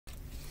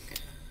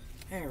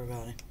Hey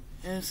everybody,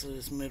 this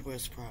is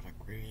Midwest Product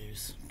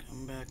Reviews,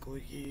 coming back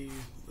with you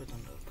with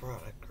another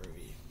product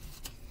review.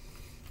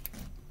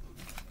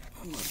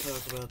 I'm going to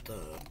talk about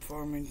the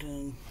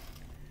Farmington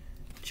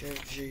Cheddar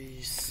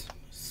cheese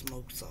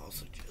smoked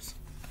sausages.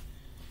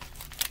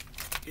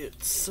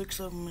 Get 6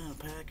 of them in a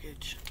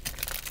package.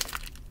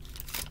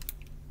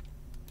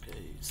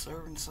 Okay,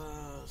 serving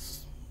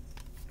size,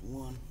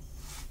 one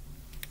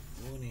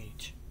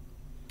each.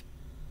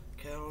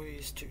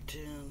 Calories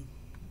 210.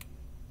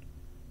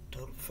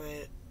 Total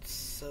fat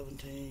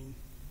 17,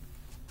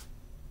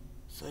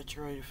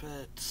 saturated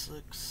fat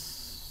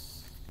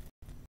 6,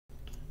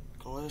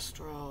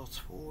 cholesterol is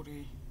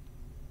 40,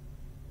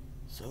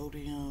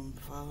 sodium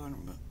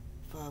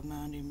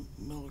 590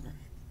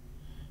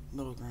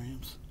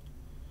 milligrams,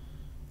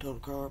 total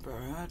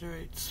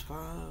carbohydrates 5,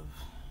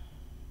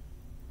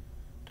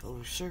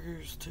 total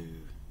sugars 2,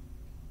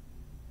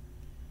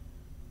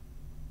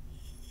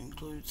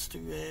 includes 2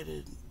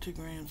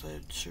 grams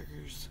added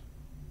sugars.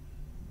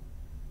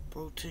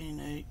 Protein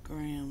 8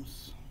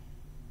 grams,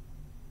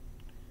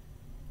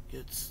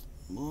 gets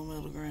 1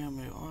 milligram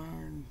of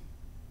iron,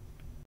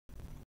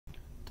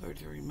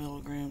 33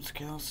 milligrams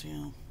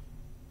calcium,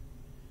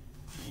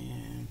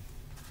 and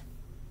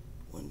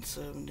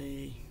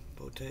 170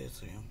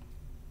 potassium.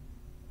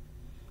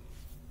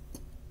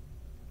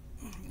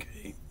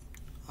 Okay,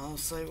 all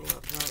Save A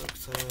Lot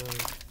products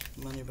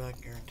have money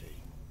back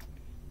guarantee.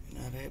 If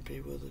you're not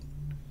happy with it,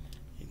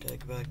 you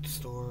take it back to the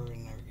store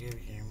and they'll give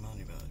you your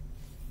money back.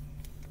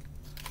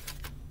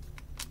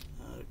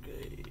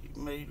 Okay,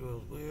 made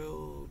with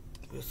real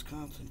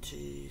Wisconsin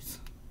cheese.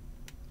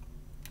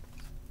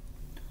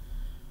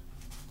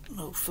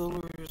 No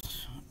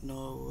fillers,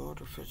 no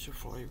artificial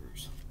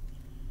flavors.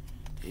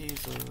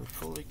 These are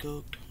fully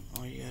cooked.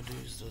 All you gotta do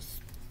is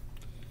just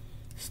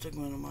stick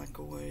them in the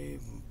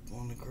microwave,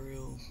 on the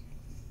grill,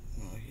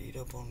 heat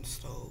up on the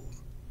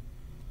stove,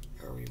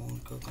 however you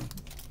want to cook them.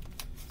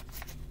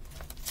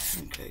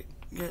 Okay,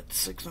 got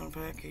 6 on a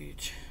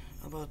package.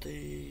 I bought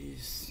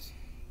these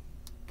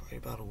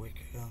about a week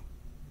ago,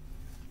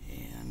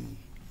 and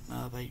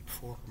I've ate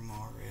 4 of them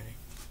already.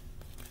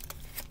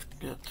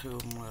 Got 2 of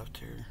them left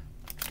here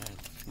that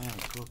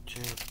haven't cooked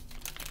yet.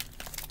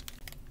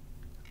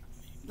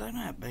 They're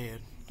not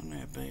bad,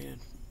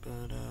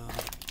 but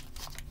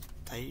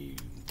they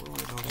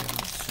really don't have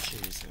much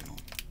cheese in them.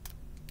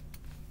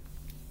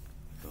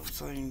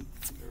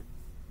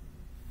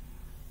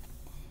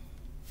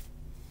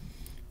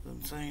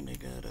 I'm saying they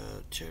got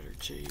cheddar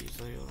cheese.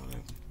 They all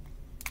have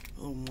a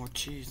little more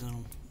cheese in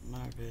them, in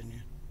my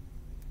opinion.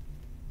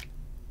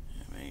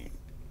 I mean,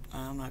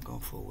 I'm not going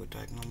to fool with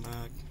taking them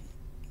back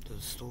to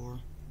the store.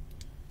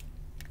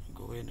 I'll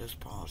go ahead and just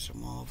polish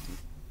them off.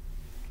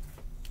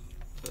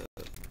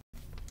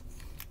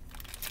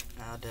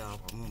 I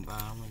doubt I'm going to buy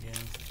them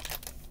again.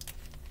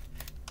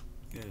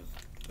 Because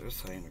they're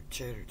saying they're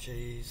cheddar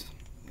cheese,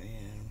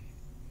 and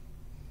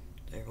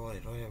they really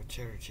don't have a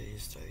cheddar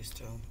cheese taste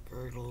to them.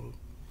 Very little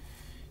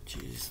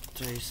cheese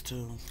taste to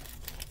them.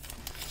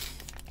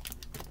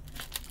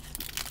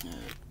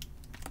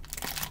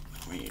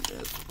 I mean,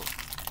 that's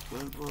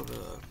what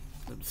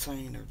them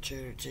saying they're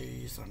cheddar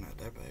cheese. They're not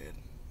that bad.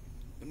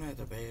 They're not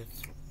that bad.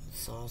 It's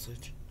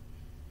sausage.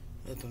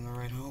 Nothing to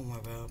write home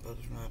about, but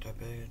it's not that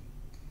bad.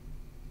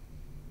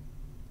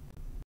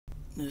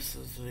 This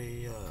is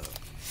the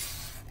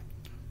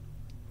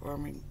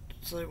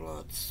Save A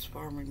Lot's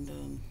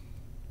Farmington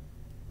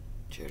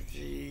Cheddar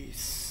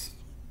cheese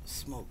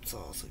smoked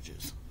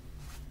sausages.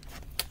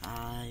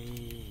 I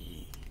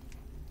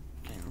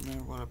can't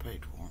remember what I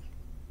paid for them.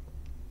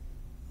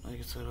 Like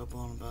I said, I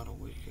bought them about a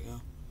week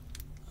ago.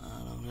 I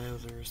don't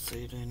have the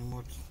receipt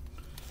anymore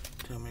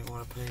to tell me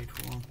what I paid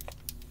for them.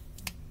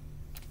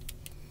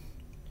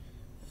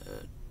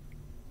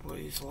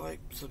 Please like,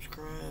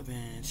 subscribe,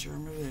 and share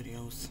my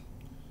videos.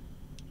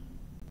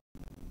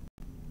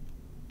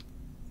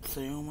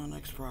 See you on my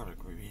next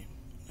product review.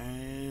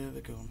 Have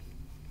a good one.